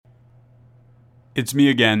It's me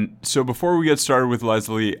again. So before we get started with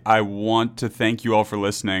Leslie, I want to thank you all for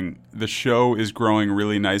listening. The show is growing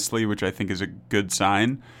really nicely, which I think is a good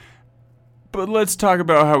sign. But let's talk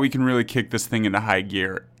about how we can really kick this thing into high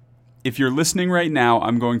gear. If you're listening right now,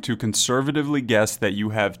 I'm going to conservatively guess that you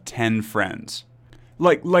have 10 friends.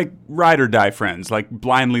 Like ride or die friends, like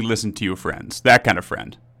blindly listen to you friends, that kind of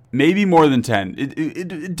friend. Maybe more than 10.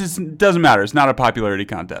 It doesn't matter. It's not a popularity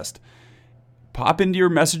contest. Pop into your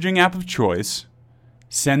messaging app of choice.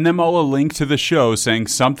 Send them all a link to the show saying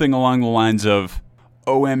something along the lines of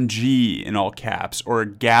OMG in all caps, or a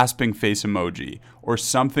gasping face emoji, or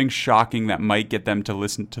something shocking that might get them to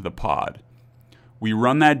listen to the pod. We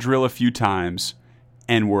run that drill a few times,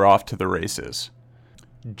 and we're off to the races.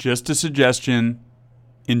 Just a suggestion,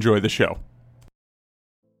 enjoy the show.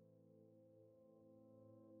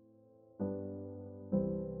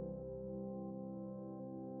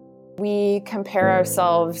 We compare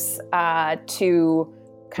ourselves to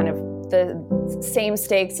kind of the same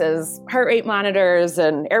stakes as heart rate monitors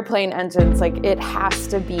and airplane engines. Like, it has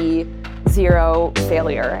to be zero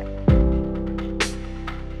failure.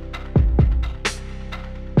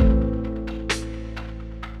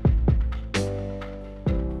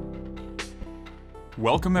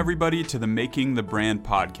 Welcome, everybody, to the Making the Brand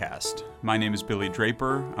podcast. My name is Billy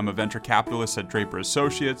Draper. I'm a venture capitalist at Draper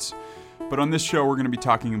Associates. But on this show, we're going to be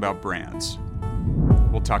talking about brands.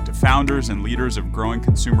 We'll talk to founders and leaders of growing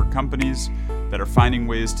consumer companies that are finding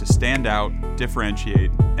ways to stand out,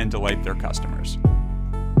 differentiate, and delight their customers.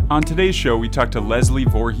 On today's show, we talk to Leslie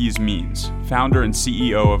Voorhees-Means, founder and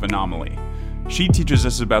CEO of Anomaly. She teaches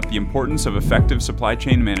us about the importance of effective supply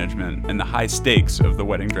chain management and the high stakes of the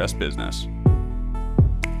wedding dress business.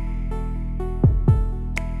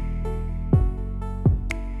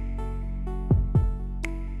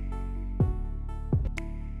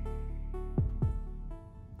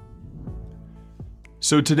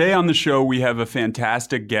 So today on the show, we have a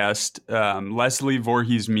fantastic guest, Leslie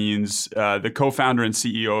Voorhees-Means, the co-founder and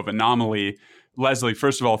CEO of Anomaly. Leslie,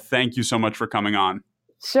 first of all, thank you so much for coming on.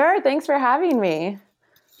 Sure, thanks for having me.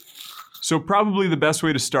 So probably the best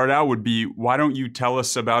way to start out would be, why don't you tell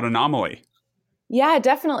us about Anomaly? Yeah,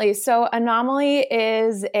 definitely. So Anomaly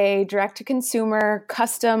is a direct-to-consumer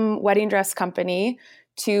custom wedding dress company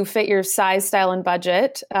to fit your size, style, and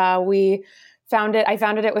budget. I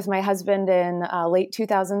founded it with my husband in late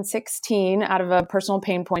 2016 out of a personal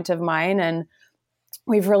pain point of mine. And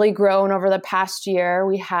we've really grown over the past year.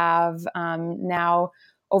 We have now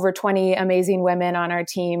over 20 amazing women on our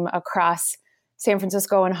team across San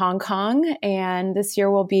Francisco and Hong Kong. And this year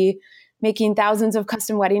we'll be making thousands of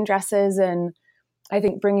custom wedding dresses and I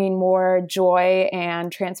think bringing more joy and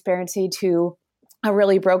transparency to a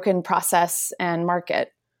really broken process and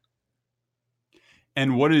market.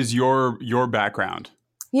 And what is your background?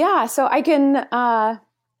 Yeah, so I can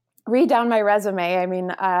read down my resume. I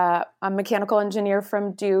mean, I'm a mechanical engineer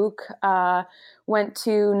from Duke, went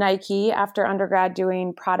to Nike after undergrad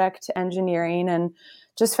doing product engineering and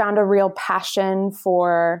just found a real passion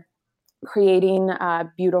for creating a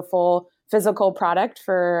beautiful physical product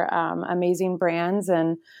for amazing brands.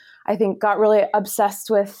 And I think got really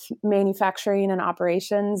obsessed with manufacturing and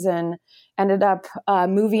operations and ended up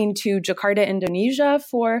moving to Jakarta, Indonesia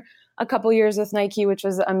for a couple years with Nike, which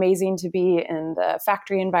was amazing to be in the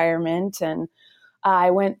factory environment. And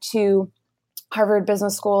I went to Harvard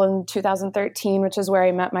Business School in 2013, which is where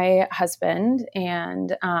I met my husband,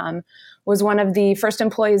 and was one of the first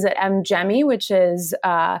employees at Mgemi, which is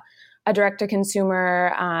a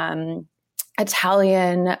direct-to-consumer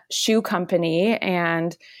Italian shoe company,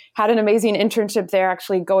 and had an amazing internship there,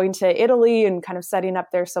 actually going to Italy and kind of setting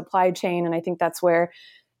up their supply chain. And I think that's where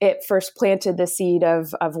it first planted the seed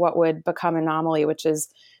of what would become Anomaly, which is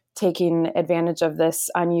taking advantage of this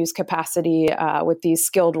unused capacity with these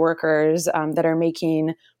skilled workers that are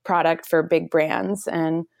making product for big brands.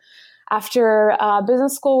 And after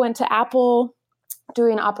business school, went to Apple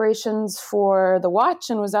doing operations for the watch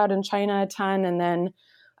and was out in China a ton. And then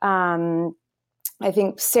I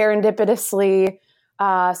think serendipitously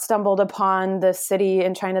stumbled upon the city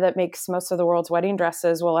in China that makes most of the world's wedding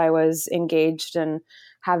dresses while I was engaged and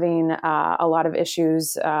having a lot of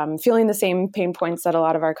issues, feeling the same pain points that a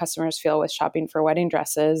lot of our customers feel with shopping for wedding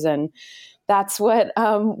dresses. And that's what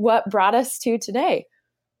brought us to today.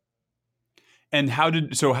 And how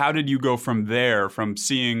did you go from there, from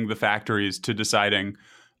seeing the factories to deciding,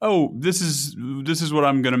 oh, this is what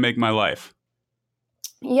I'm going to make my life?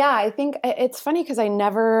 Yeah, I think it's funny because I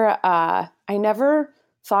never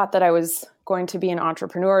thought that I was going to be an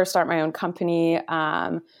entrepreneur or start my own company.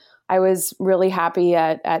 I was really happy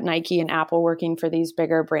at Nike and Apple working for these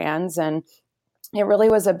bigger brands. And it really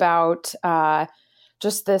was about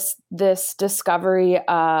just this discovery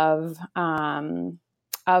of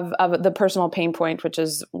the personal pain point, which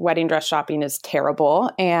is wedding dress shopping is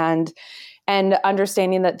terrible, and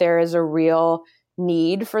understanding that there is a real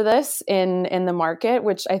need for this in the market,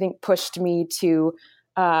 which I think pushed me to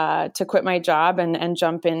quit my job and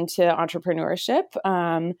jump into entrepreneurship.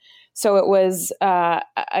 So it was,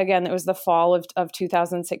 again, it was the fall of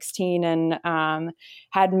 2016, and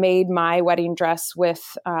had made my wedding dress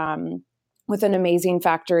with an amazing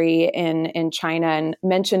factory in China, and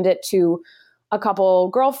mentioned it to a couple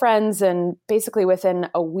girlfriends, and basically within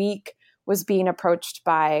a week was being approached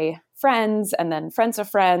by friends, and then friends of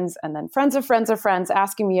friends, and then friends of friends of friends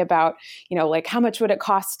asking me about, like, how much would it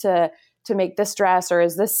cost to make this dress, or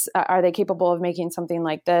are they capable of making something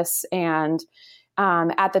like this? And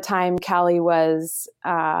at the time, Callie was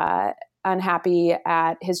unhappy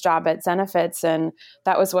at his job at Zenefits, and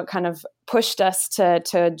that was what kind of pushed us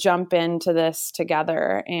to jump into this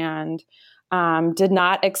together. And did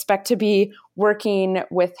not expect to be working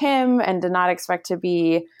with him, and did not expect to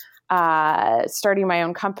be starting my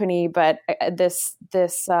own company. But this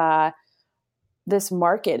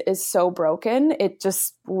market is so broken.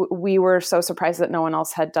 We were so surprised that no one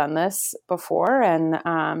else had done this before,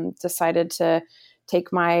 and decided to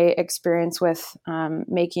take my experience with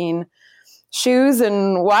making shoes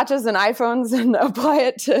and watches and iPhones and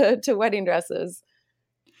apply it to wedding dresses.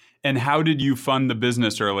 And how did you fund the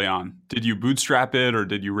business early on? Did you bootstrap it, or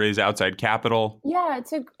did you raise outside capital? Yeah,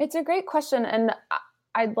 it's a great question. And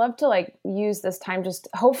I'd love to use this time, just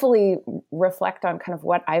hopefully reflect on kind of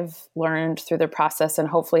what I've learned through the process, and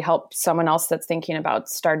hopefully help someone else that's thinking about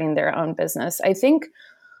starting their own business. I think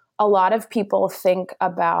a lot of people think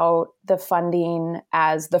about the funding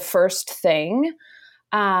as the first thing.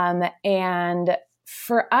 And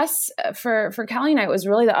for us, for Callie and I, it was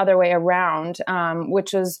really the other way around,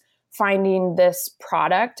 which was finding this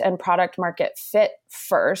product and product market fit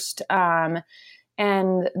first. And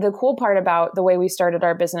the cool part about the way we started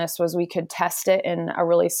our business was we could test it in a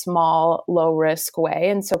really small, low risk way.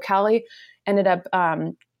 And so Callie ended up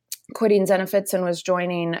quitting Zenefits and was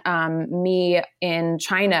joining me in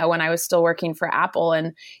China when I was still working for Apple.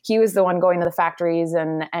 And he was the one going to the factories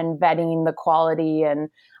and vetting the quality. And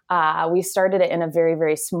we started it in a very,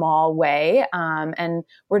 very small way. And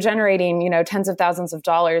we're generating, tens of thousands of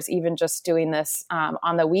dollars, even just doing this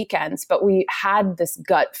on the weekends. But we had this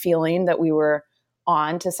gut feeling that we were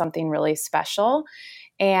on to something really special.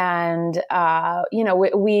 And,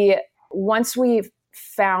 once we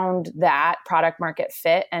found that product market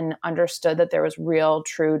fit and understood that there was real,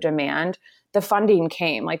 true demand, the funding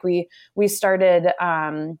came. We started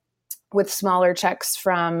with smaller checks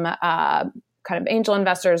from kind of angel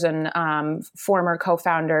investors and former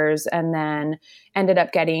co-founders, and then ended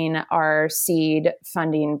up getting our seed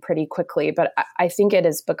funding pretty quickly. But I think it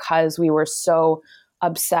is because we were so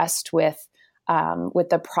obsessed with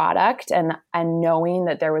the product and knowing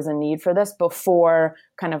that there was a need for this before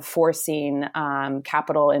kind of forcing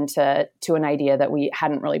capital into an idea that we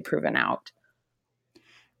hadn't really proven out.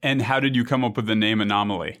 And how did you come up with the name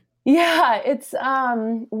Anomaly? Yeah, it's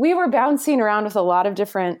we were bouncing around with a lot of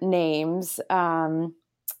different names.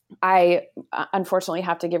 I unfortunately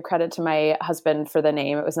have to give credit to my husband for the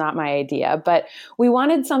name. It was not my idea, but we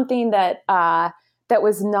wanted something that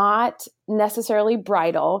was not necessarily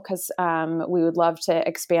bridal, because we would love to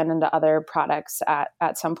expand into other products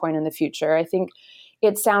at some point in the future. I think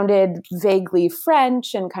it sounded vaguely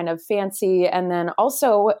French and kind of fancy, and then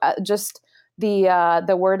also just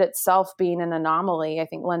the word itself being an anomaly, I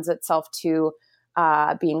think lends itself to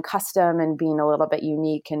being custom and being a little bit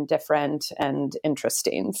unique and different and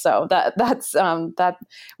interesting. So that's that.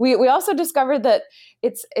 We also discovered that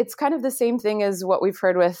it's kind of the same thing as what we've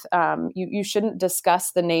heard with you shouldn't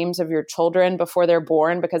discuss the names of your children before they're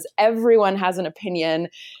born, because everyone has an opinion.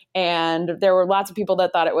 And there were lots of people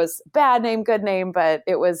that thought it was bad name, good name, but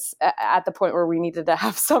it was at the point where we needed to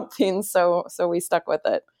have something. So we stuck with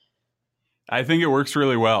it. I think it works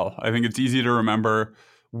really well. I think it's easy to remember.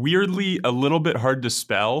 Weirdly, a little bit hard to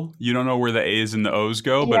spell. You don't know where the A's and the O's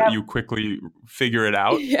go, but you quickly figure it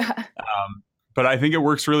out. Yeah. But I think it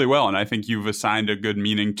works really well, and I think you've assigned a good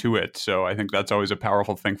meaning to it. So I think that's always a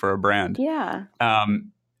powerful thing for a brand. Yeah.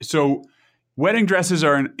 So wedding dresses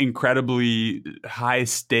are an incredibly high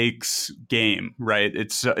stakes game, right?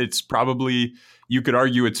 It's probably, you could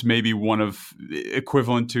argue it's maybe one of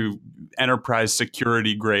equivalent to enterprise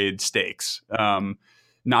security grade stakes.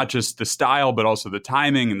 Not just the style, but also the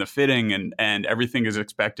timing and the fitting, and everything is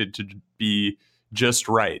expected to be just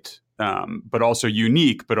right, but also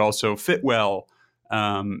unique, but also fit well.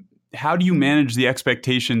 how do you manage the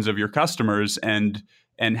expectations of your customers, and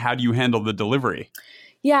how do you handle the delivery?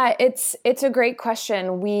 Yeah, it's a great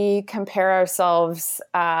question. We compare ourselves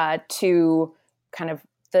to kind of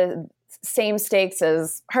the same stakes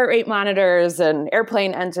as heart rate monitors and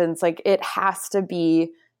airplane engines. Like, it has to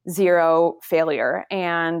be zero failure,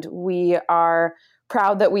 and we are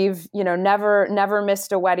proud that we've never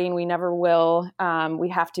missed a wedding. We never will. We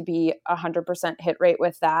have to be 100% hit rate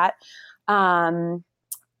with that.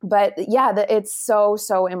 But yeah, it's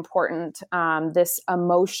so important. This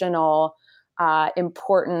emotional,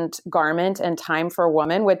 important garment and time for a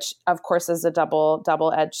woman, which of course is a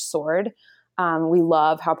double-edged sword. We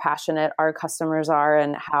love how passionate our customers are,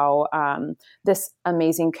 and how this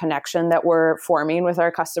amazing connection that we're forming with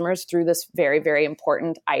our customers through this very, very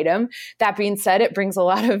important item. That being said, it brings a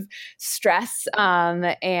lot of stress,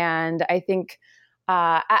 and I think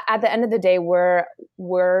at the end of the day,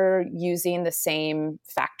 we're using the same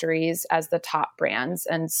factories as the top brands,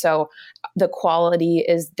 and so the quality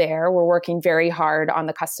is there. We're working very hard on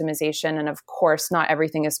the customization, and of course, not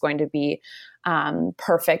everything is going to be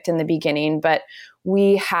perfect in the beginning, but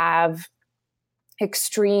we have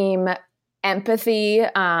extreme empathy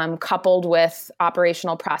coupled with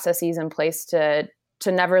operational processes in place to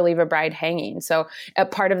never leave a bride hanging. So a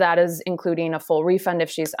part of that is including a full refund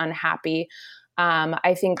if she's unhappy.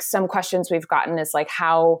 I think some questions we've gotten is like,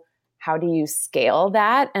 how do you scale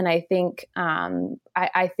that? And I think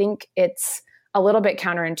I think it's a little bit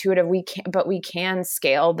counterintuitive. We can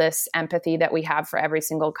scale this empathy that we have for every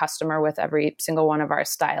single customer with every single one of our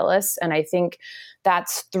stylists. And I think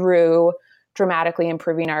that's through dramatically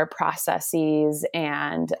improving our processes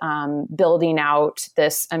and building out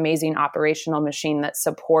this amazing operational machine that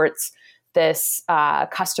supports this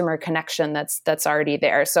customer connection that's already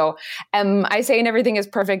there. So am I saying everything is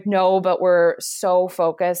perfect? No, but we're so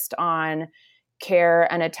focused on care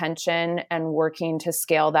and attention and working to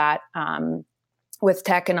scale that with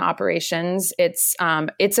tech and operations. It's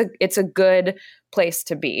a good place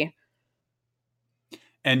to be.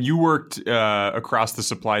 And you worked across the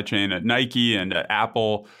supply chain at Nike and at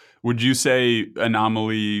Apple. Would you say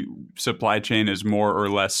Anomaly supply chain is more or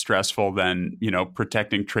less stressful than,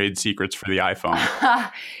 protecting trade secrets for the iPhone?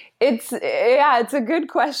 It's a good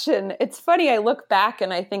question. It's funny. I look back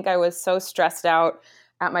and I think I was so stressed out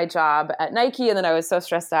at my job at Nike, and then I was so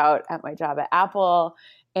stressed out at my job at Apple.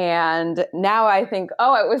 And now I think,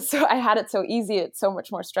 I had it so easy. It's so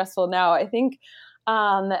much more stressful now. I think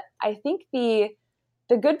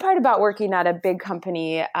the good part about working at a big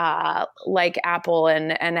company like Apple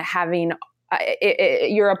and having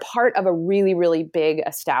you're a part of a really, really big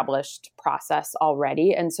established process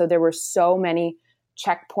already. And so there were so many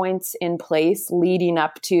checkpoints in place leading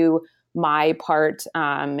up to my part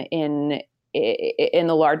in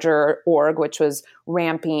the larger org, which was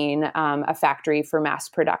ramping a factory for mass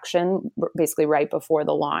production, basically right before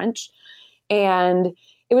the launch. And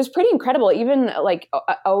it was pretty incredible. Even like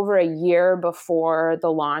over a year before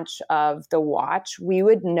the launch of the watch, we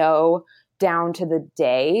would know down to the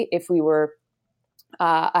day if we were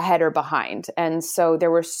ahead or behind. And so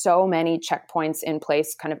there were so many checkpoints in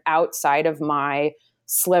place kind of outside of my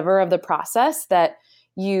sliver of the process that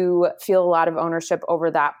you feel a lot of ownership over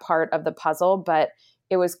that part of the puzzle. But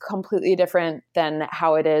it was completely different than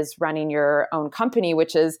how it is running your own company,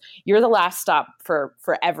 which is you're the last stop for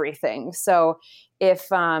everything. So if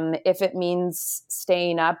it means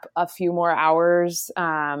staying up a few more hours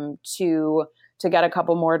to get a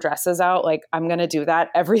couple more dresses out, like I'm going to do that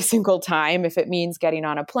every single time. If it means getting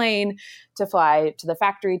on a plane to fly to the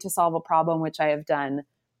factory to solve a problem, which I have done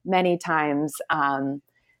many times,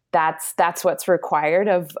 that's what's required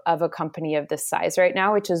of a company of this size right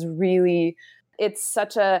now, which is really, it's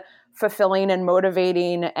such a fulfilling and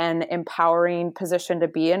motivating and empowering position to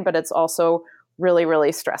be in, but it's also really,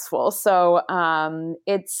 really stressful. So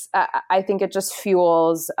I think it just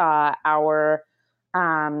fuels our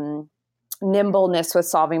nimbleness with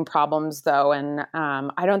solving problems, though. And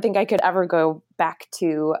I don't think I could ever go back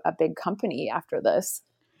to a big company after this.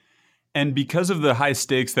 And because of the high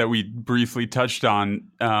stakes that we briefly touched on,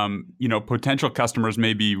 potential customers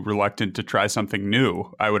may be reluctant to try something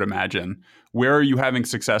new, I would imagine. Where are you having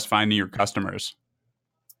success finding your customers?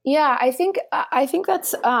 Yeah, I think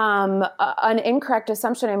that's an incorrect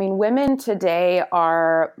assumption. I mean, women today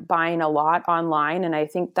are buying a lot online, and I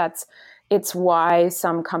think it's why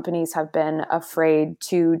some companies have been afraid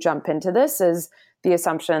to jump into this, is the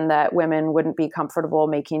assumption that women wouldn't be comfortable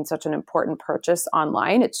making such an important purchase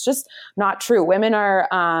online. It's just not true.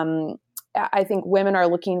 I think women are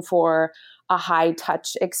looking for a high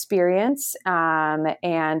touch experience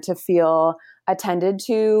and to feel attended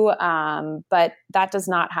to. But that does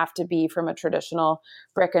not have to be from a traditional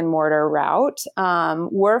brick and mortar route.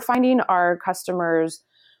 We're finding our customers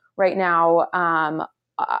right now,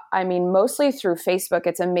 mostly through Facebook.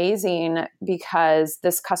 It's amazing because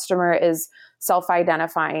this customer is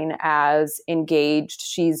self-identifying as engaged.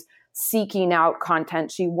 She's seeking out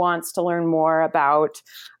content. She wants to learn more about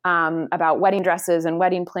wedding dresses and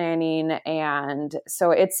wedding planning. And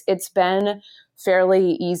so it's been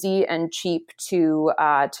fairly easy and cheap to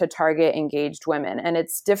target engaged women. And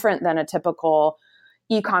it's different than a typical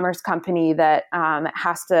e-commerce company that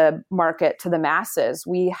has to market to the masses.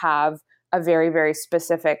 We have a very, very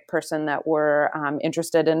specific person that we're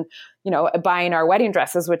interested in, buying our wedding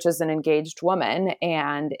dresses, which is an engaged woman,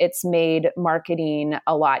 and it's made marketing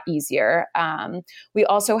a lot easier. We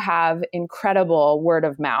also have incredible word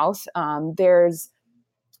of mouth. There's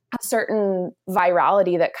a certain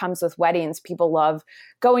virality that comes with weddings. People love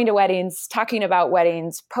going to weddings, talking about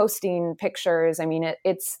weddings, posting pictures.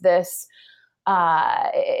 It's this.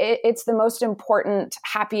 It's the most important,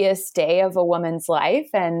 happiest day of a woman's life.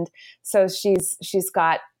 And so she's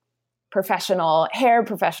got professional hair,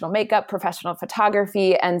 professional makeup, professional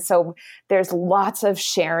photography. And so there's lots of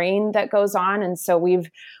sharing that goes on. And so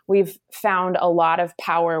we've found a lot of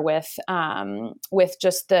power with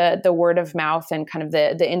just the word of mouth and kind of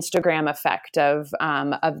the Instagram effect of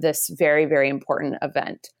this very, very important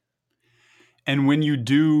event. And when you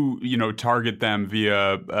do, target them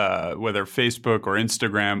via whether Facebook or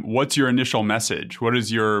Instagram, what's your initial message? What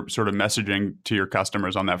is your sort of messaging to your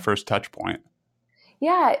customers on that first touch point?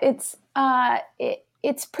 Yeah, it's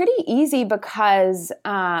pretty easy because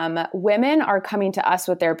women are coming to us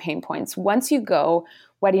with their pain points. Once you go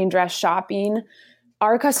wedding dress shopping,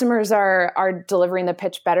 our customers are delivering the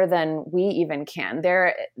pitch better than we even can.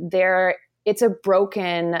 It's a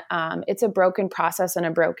broken process and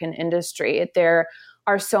a broken industry. There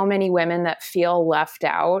are so many women that feel left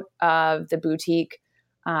out of the boutique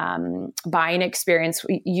buying experience,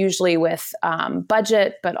 usually with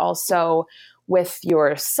budget, but also with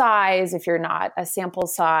your size. If you're not a sample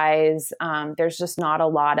size, there's just not a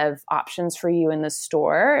lot of options for you in the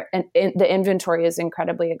store. And the inventory is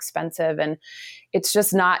incredibly expensive, and it's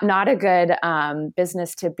just not a good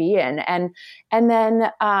business to be in. And then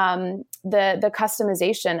the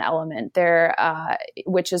customization element there,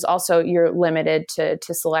 which is also you're limited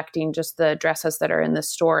to selecting just the dresses that are in the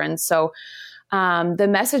store. And so the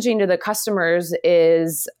messaging to the customers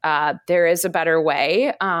is there is a better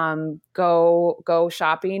way. Go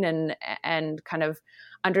shopping and kind of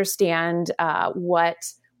understand what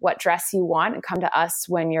dress you want and come to us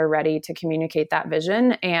when you're ready to communicate that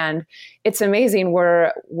vision. And it's amazing.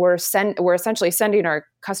 We're essentially sending our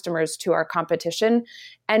customers to our competition,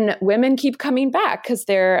 and women keep coming back because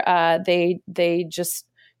they just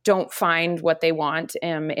don't find what they want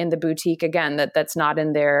in the boutique. Again, that's not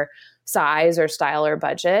in their size or style or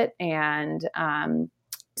budget. And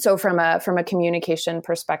so from a communication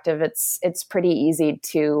perspective, it's pretty easy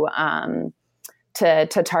to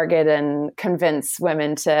target and convince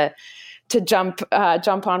women to jump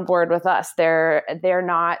on board with us. They're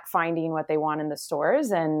not finding what they want in the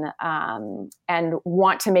stores and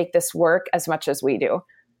want to make this work as much as we do.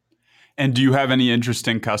 And do you have any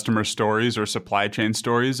interesting customer stories or supply chain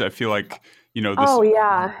stories? I feel like,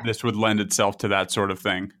 this would lend itself to that sort of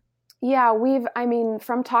thing. Yeah,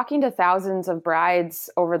 from talking to thousands of brides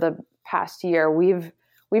over the past year, we've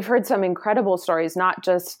heard some incredible stories, not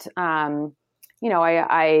just, I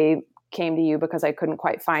came to you because I couldn't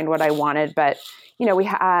quite find what I wanted, but,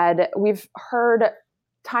 we've heard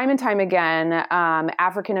time and time again,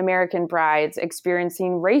 African-American brides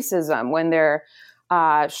experiencing racism when they're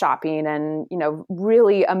shopping, and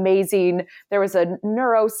really amazing. There was a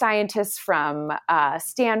neuroscientist from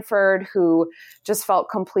Stanford who just felt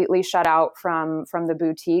completely shut out from the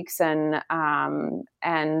boutiques, and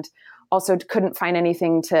also couldn't find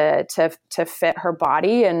anything to fit her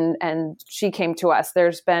body, and she came to us.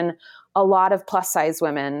 There's been a lot of plus size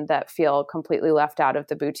women that feel completely left out of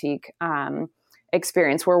the boutique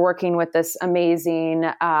experience. We're working with this amazing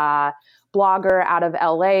blogger out of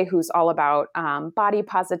LA who's all about body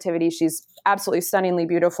positivity. She's absolutely stunningly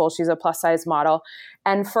beautiful. She's a plus size model.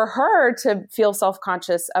 And for her to feel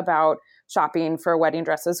self-conscious about shopping for wedding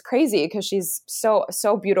dresses is crazy because she's so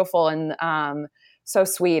beautiful and so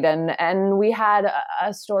sweet. And we had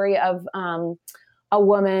a story of a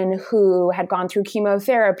woman who had gone through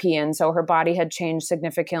chemotherapy, and so her body had changed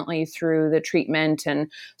significantly through the treatment. And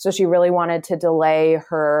so she really wanted to delay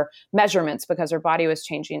her measurements because her body was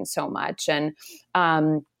changing so much. And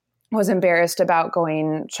was embarrassed about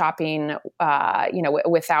going shopping,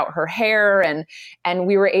 without her hair. And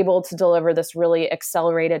we were able to deliver this really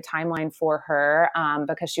accelerated timeline for her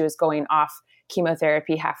because she was going off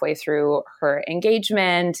chemotherapy halfway through her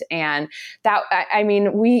engagement. And that, I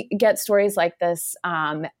mean, we get stories like this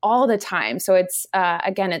all the time. So it's,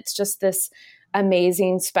 again, it's just this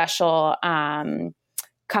amazing, special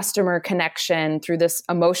customer connection through this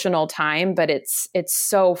emotional time, but it's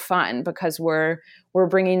so fun because we're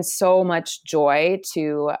bringing so much joy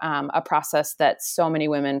to a process that so many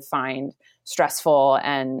women find stressful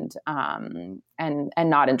and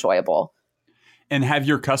not enjoyable. And have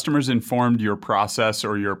your customers informed your process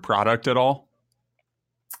or your product at all?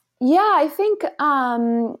 Yeah, I think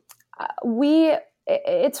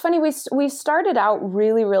it's funny. We started out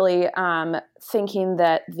really thinking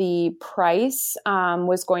that the price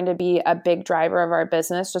was going to be a big driver of our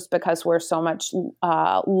business, just because we're so much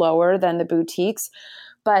lower than the boutiques.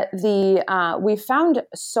 But we found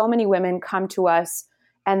so many women come to us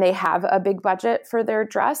and they have a big budget for their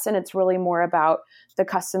dress, and it's really more about the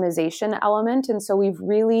customization element. And so we've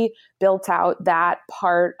really built out that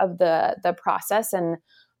part of the process and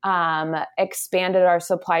expanded our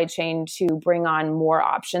supply chain to bring on more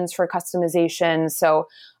options for customization. So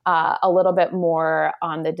a little bit more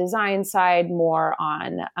on the design side, more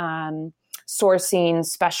on sourcing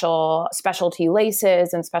specialty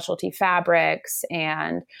laces and specialty fabrics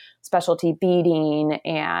and specialty beading,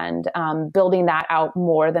 and building that out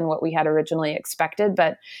more than what we had originally expected.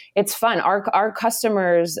 But it's fun. Our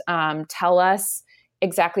customers tell us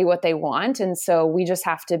exactly what they want. And so we just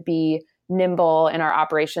have to be nimble in our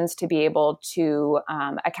operations to be able to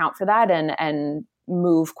account for that and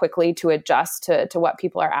move quickly to adjust to what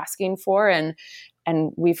people are asking for. And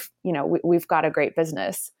we've got a great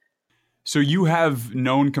business. So you have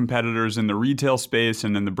known competitors in the retail space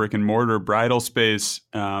and in the brick and mortar bridal space,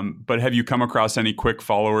 but have you come across any quick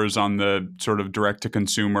followers on the sort of direct to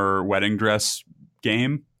consumer wedding dress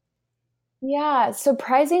game? Yeah,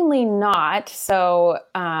 surprisingly not. So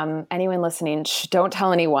anyone listening, don't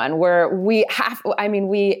tell anyone. We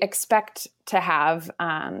expect to have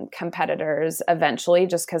competitors eventually,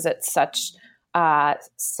 just because it's such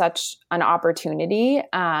an opportunity.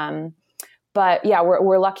 But yeah,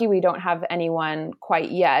 we're lucky we don't have anyone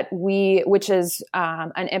quite yet. Which is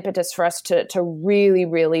an impetus for us to really,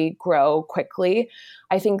 really grow quickly.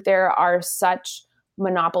 I think there are such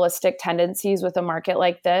monopolistic tendencies with a market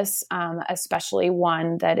like this, especially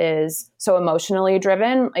one that is so emotionally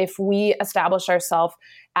driven. If we establish ourselves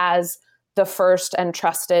as the first and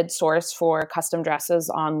trusted source for custom dresses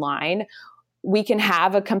online, we can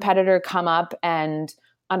have a competitor come up and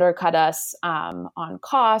undercut us on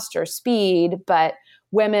cost or speed, but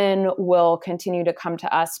women will continue to come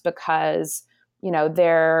to us because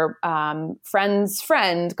their friend's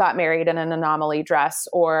friend got married in an Anomaly dress,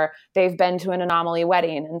 or they've been to an Anomaly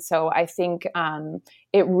wedding. And so I think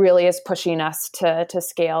it really is pushing us to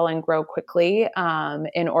scale and grow quickly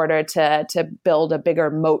in order to build a bigger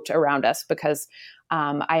moat around us, because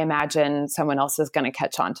I imagine someone else is going to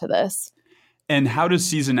catch on to this. And how does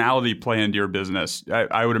seasonality play into your business?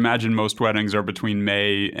 I would imagine most weddings are between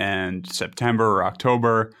May and September or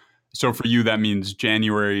October. So for you, that means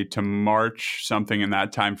January to March, something in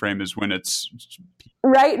that time frame is when it's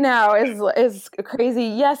right now is crazy.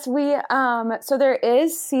 Yes, so there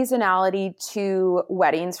is seasonality to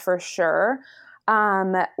weddings for sure.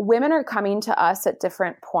 Women are coming to us at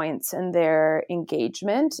different points in their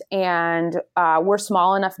engagement, and we're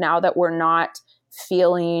small enough now that we're not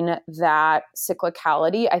feeling that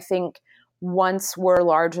cyclicality. I think once we're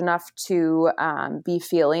large enough to be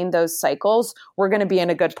feeling those cycles, we're going to be in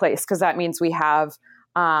a good place, because that means we have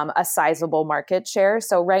a sizable market share.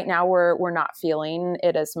 So right now we're not feeling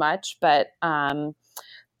it as much, but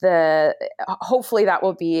hopefully that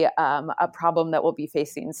will be a problem that we'll be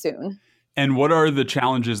facing soon. And what are the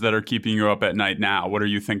challenges that are keeping you up at night now? What are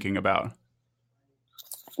you thinking about?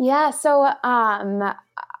 Yeah, so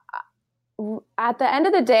at the end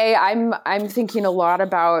of the day, I'm thinking a lot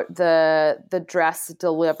about the dress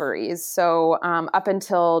deliveries. So up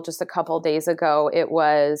until just a couple days ago, it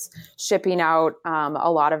was shipping out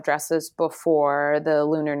a lot of dresses before the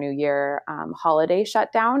Lunar New Year holiday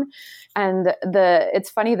shutdown. And it's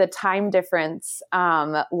funny, the time difference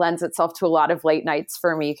lends itself to a lot of late nights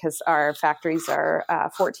for me, because our factories are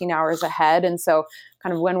 14 hours ahead. And so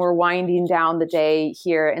kind of when we're winding down the day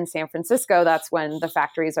here in San Francisco, that's when the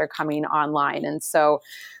factories are coming online. And so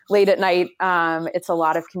late at night, it's a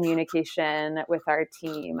lot of communication with our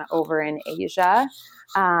team over in Asia.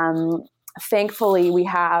 Thankfully, we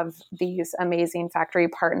have these amazing factory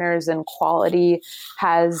partners, and quality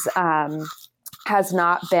has has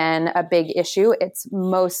not been a big issue. It's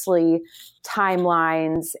mostly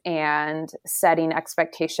timelines and setting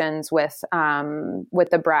expectations with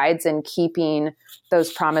the brides and keeping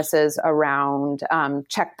those promises around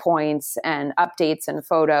checkpoints and updates and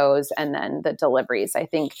photos, and then the deliveries, I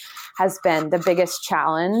think, has been the biggest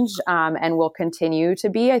challenge, and will continue to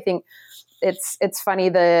be. I think it's funny,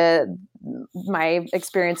 my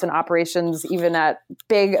experience in operations, even at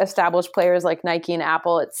big established players like Nike and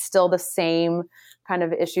Apple, it's still the same kind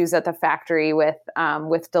of issues at the factory with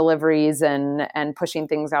deliveries and pushing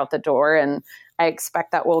things out the door. And I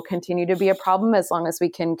expect that will continue to be a problem as long as we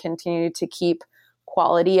can continue to keep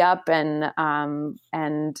quality up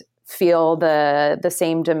and feel the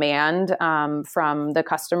same demand from the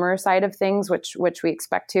customer side of things, which we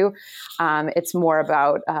expect to. It's more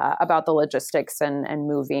about the logistics and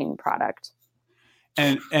moving product.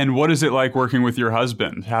 And what is it like working with your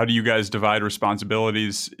husband? How do you guys divide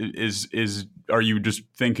responsibilities? Are you just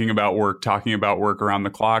thinking about work, talking about work around the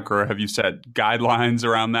clock, or have you set guidelines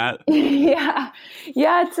around that? Yeah.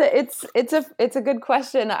 It's a good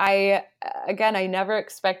question. I never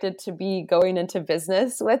expected to be going into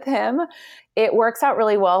business with him. It works out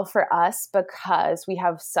really well for us because we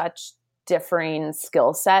have such differing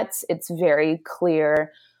skill sets. It's very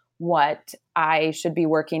clear what I should be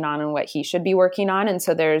working on and what he should be working on. And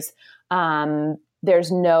so there's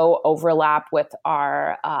no overlap with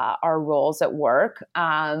our roles at work.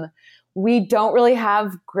 We don't really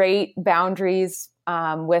have great boundaries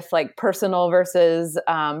with like personal versus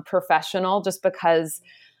professional, just because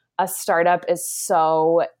a startup is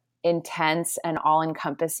so intense and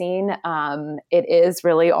all-encompassing. It is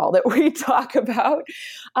really all that we talk about,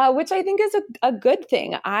 which I think is a good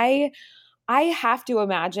thing. I have to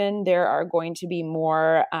imagine there are going to be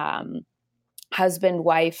more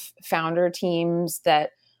husband-wife founder teams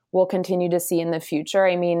that we'll continue to see in the future.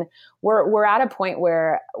 I mean, we're at a point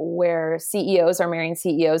where CEOs are marrying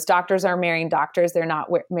CEOs, doctors are marrying doctors. They're not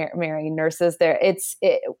marrying nurses.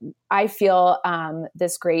 I feel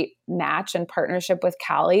this great match and partnership with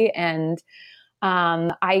Callie, and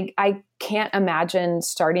I can't imagine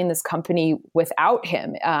starting this company without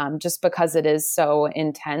him, just because it is so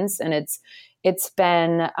intense, and it's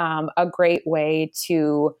been a great way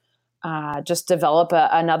to just develop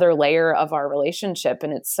another layer of our relationship,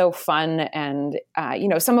 and it's so fun. And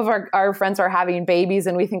some of our friends are having babies,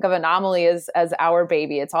 and we think of Anomaly as our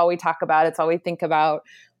baby. It's all we talk about. It's all we think about.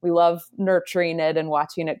 We love nurturing it and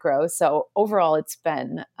watching it grow. So overall, it's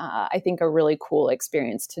been, I think, a really cool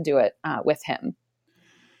experience to do it with him.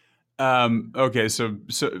 Okay, so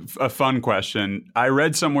a fun question. I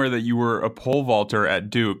read somewhere that you were a pole vaulter at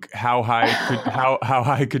Duke. How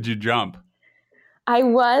high could you jump? I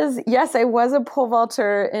was a pole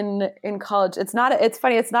vaulter in college. It's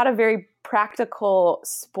funny. It's not a very practical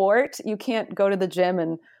sport. You can't go to the gym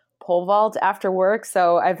and pole vault after work.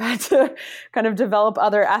 So I've had to kind of develop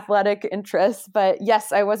other athletic interests. But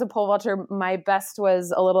yes, I was a pole vaulter. My best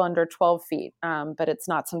was a little under 12 feet, but it's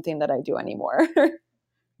not something that I do anymore.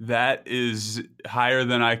 That is higher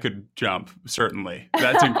than I could jump, certainly.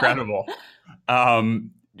 That's incredible.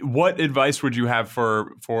 What advice would you have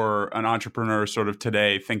for an entrepreneur sort of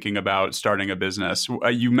today thinking about starting a business?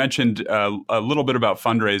 You mentioned a little bit about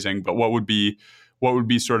fundraising, but what would be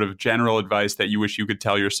sort of general advice that you wish you could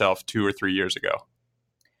tell yourself 2 or 3 years ago?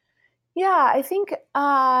 Yeah, I think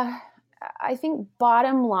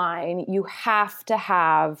bottom line, you have to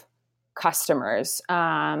have customers.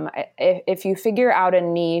 If you figure out a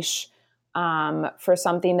niche for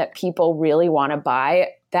something that people really want to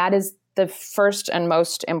buy, that is the first and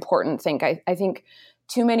most important thing. I think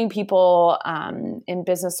too many people in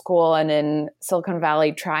business school and in Silicon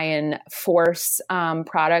Valley try and force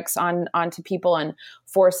products onto people and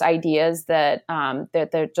force ideas that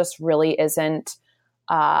there just really isn't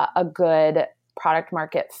a good product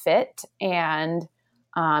market fit, and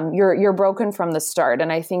you're broken from the start.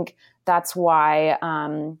 And I think that's why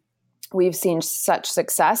we've seen such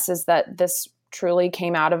success, is that this truly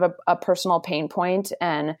came out of a personal pain point,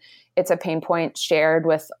 and it's a pain point shared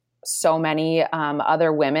with so many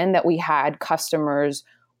other women that we had customers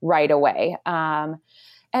right away. And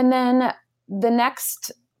then the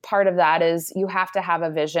next part of that is you have to have a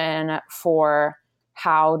vision for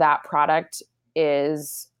how that product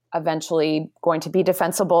is eventually going to be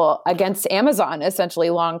defensible against Amazon, essentially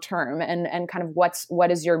long term, and kind of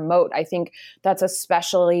what is your moat. I think that's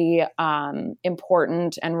especially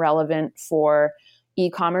important and relevant for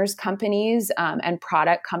e-commerce companies and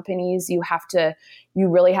product companies. You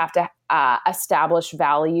really have to establish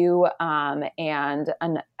value and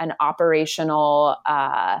an operational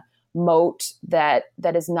moat that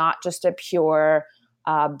is not just a pure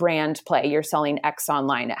brand play. You're selling X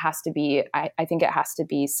online. It has to be, I think it has to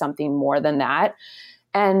be something more than that.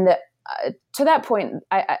 And to that point,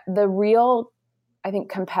 the real, I think,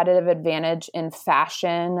 competitive advantage in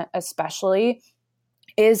fashion, especially,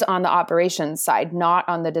 is on the operations side, not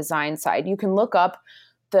on the design side. You can look up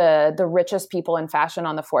the richest people in fashion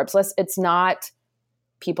on the Forbes list. It's not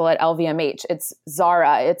people at LVMH. It's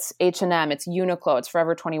Zara, it's H&M, it's Uniqlo, it's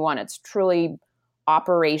Forever 21. It's truly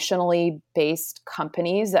operationally based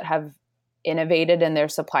companies that have innovated in their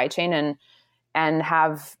supply chain and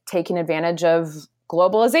have taken advantage of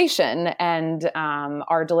globalization and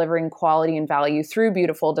are delivering quality and value through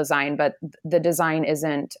beautiful design, but the design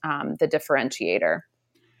isn't the differentiator.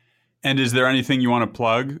 And is there anything you want to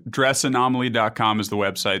plug? Dressanomaly.com is the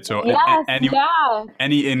website. So yes,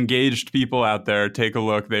 any engaged people out there, take a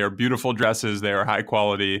look. They are beautiful dresses. They are high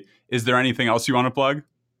quality. Is there anything else you want to plug?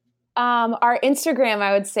 Our Instagram,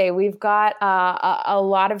 I would say we've got a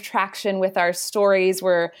lot of traction with our stories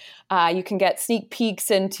where you can get sneak peeks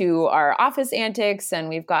into our office antics, and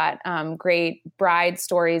we've got great bride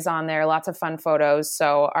stories on there, lots of fun photos.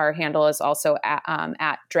 So our handle is also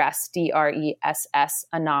at Dress, DRESS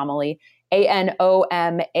Anomaly,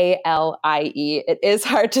 ANOMALIE. It is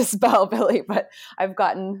hard to spell, Billy, but I've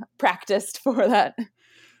gotten practiced for that.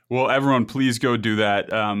 Well, everyone, please go do that.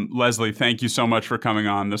 Leslie, thank you so much for coming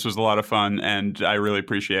on. This was a lot of fun, and I really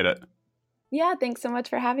appreciate it. Yeah, thanks so much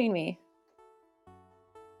for having me.